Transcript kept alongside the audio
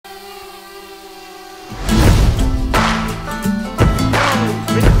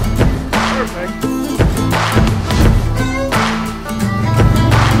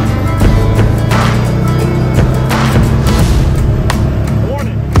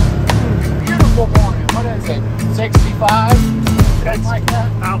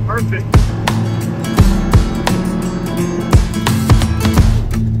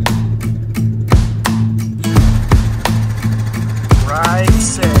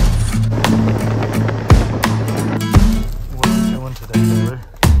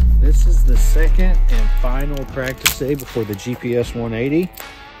final practice day before the GPS180.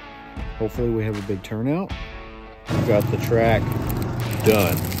 Hopefully we have a big turnout. We've got the track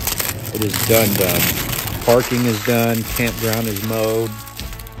done. It is done. Parking is done. Campground is mowed.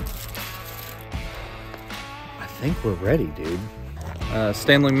 I think we're ready, dude.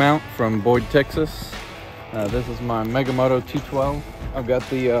 Stanley mount from Boyd, Texas. This is my Megamoto 212. I've got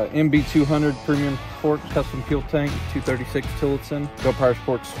the MB200 Premium Sport Custom Fuel Tank, 236 Tillotson,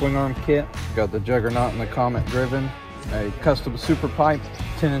 GoPowerSports swing arm kit. Got the Juggernaut and the Comet driven, a custom super pipe,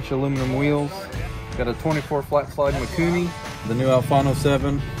 10-inch aluminum wheels. Got a 24 flat slide Mikuni, the new Alfano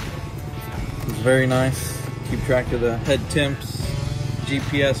 7. It's very nice. Keep track of the head temps,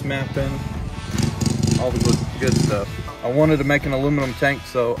 GPS mapping, all the good stuff. I wanted to make an aluminum tank,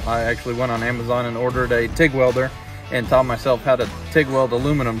 so I actually went on Amazon and ordered a TIG welder and taught myself how to TIG weld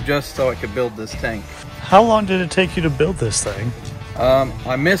aluminum just so I could build this tank. How long did it take you to build this thing?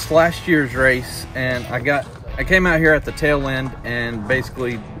 I missed last year's race, and I came out here at the tail end, and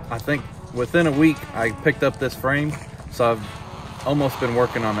basically I think within a week I picked up this frame, so I've almost been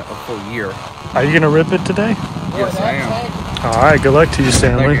working on it a full year. Are you gonna rip it today? Yes, I am. All right, good luck to you,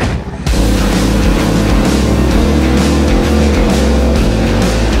 Stanley. Thank you.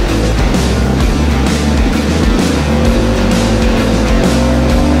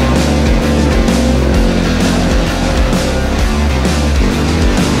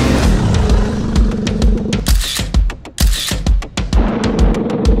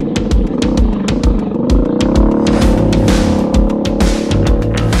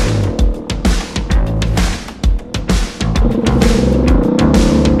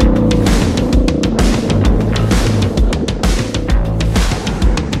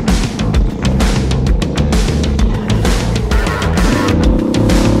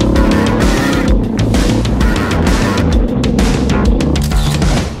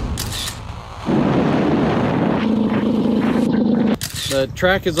 The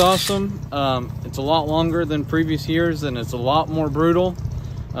track is awesome. It's a lot longer than previous years, and it's a lot more brutal.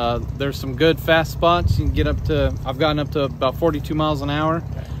 There's some good fast spots. You can get up to, I've gotten up to about 42 miles an hour.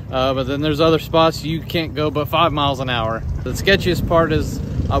 But then there's other spots you can't go but 5 miles an hour. The sketchiest part is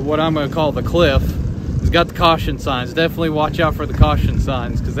what I'm gonna call the cliff. It's got the caution signs. Definitely watch out for the caution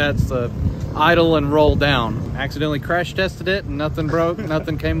signs, because that's idle and roll down. Accidentally crash tested it and nothing broke,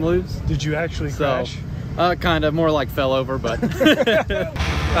 nothing came loose. Did you actually crash? Kind of, more like fell over, but.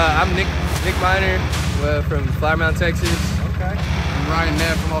 I'm Nick Miner from Flower Mound, Texas. Okay. I'm Ryan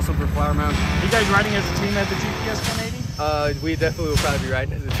Neff, I'm also from Flower Mound. Are you guys riding as a team at the GPS180? We definitely will probably be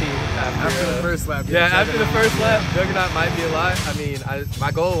riding as a team after the first lap. Yeah, after the first lap, Juggernaut might be alive. I mean, my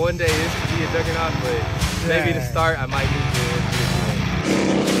goal one day is to be a Juggernaut, but maybe to start, I might need to be a teammate.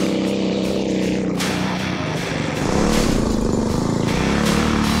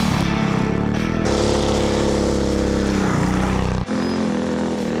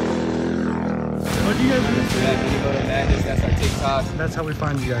 Minimoto Madness, that's our TikTok. That's how we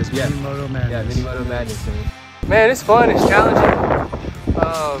find you guys, yeah. Minimoto Madness. Yeah, Minimoto Madness. Man, it's fun, it's challenging.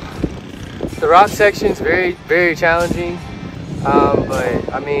 The rock section's very, very challenging.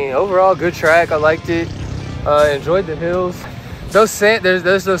 But I mean, overall, good track, I liked it. Enjoyed the hills. There's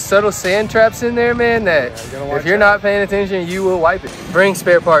those subtle sand traps in there, man, that if you're not paying attention, you will wipe it. Bring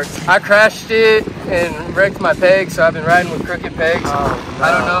spare parts. I crashed it and wrecked my pegs, so I've been riding with crooked pegs. Oh, no.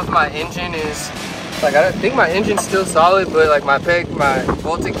 I don't know if my engine is, like, I don't think my engine's still solid, but like my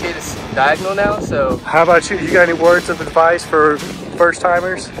bolted kit is diagonal now, so. How about you? You got any words of advice for first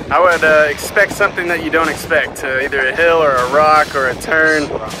timers? I would expect something that you don't expect, either a hill or a rock or a turn.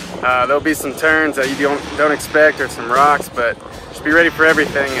 There'll be some turns that you don't expect, or some rocks, but just be ready for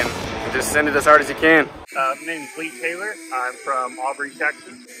everything and just send it as hard as you can. My name is Lee Taylor. I'm from Aubrey,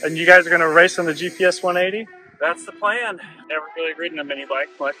 Texas. And you guys are going to race on the GPS180? That's the plan. Never really ridden a mini bike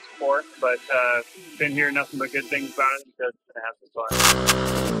much before, but been hearing nothing but good things about it because it's going to have some fun.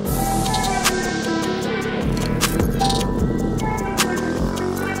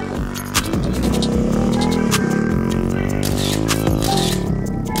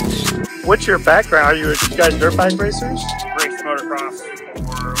 What's your background? Are you guys dirt bike racers? Raced motocross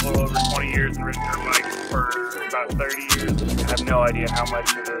for a little over 20 years and ridden dirt bikes for about 30 years. I have no idea how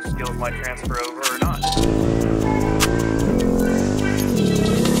much of those skills might transfer over or not.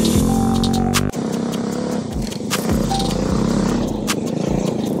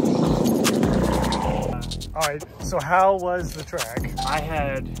 All right, so how was the track? I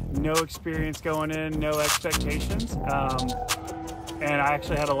had no experience going in, no expectations, and I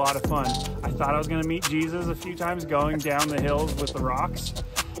actually had a lot of fun. I thought I was gonna meet Jesus a few times going down the hills with the rocks.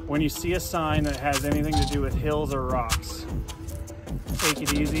 When you see a sign that has anything to do with hills or rocks, take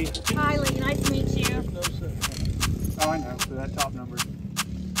it easy. Hi, Lee. Nice to meet you. Oh, I know. So that top number.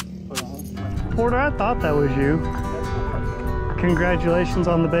 Porter, I thought that was you. Congratulations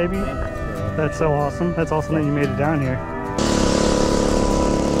on the baby. That's so awesome. That's awesome that you made it down here.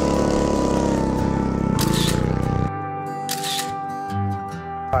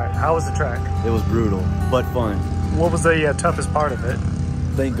 All right, how was the track? It was brutal, but fun. What was the toughest part of it?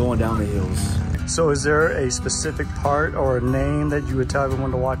 I think going down the hills. So is there a specific part or a name that you would tell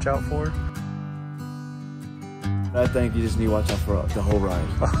everyone to watch out for? I think you just need to watch out for the whole ride.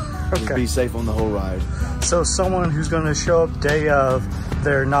 Okay. Just be safe on the whole ride. So someone who's going to show up day of,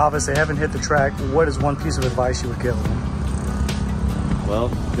 they're novice, they haven't hit the track, what is one piece of advice you would give them? Well,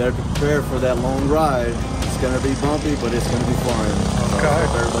 you better prepare for that long ride. It's going to be bumpy, but it's going to be fun. Okay.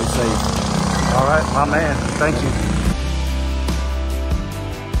 So everybody's safe. All right, my man. Thank you.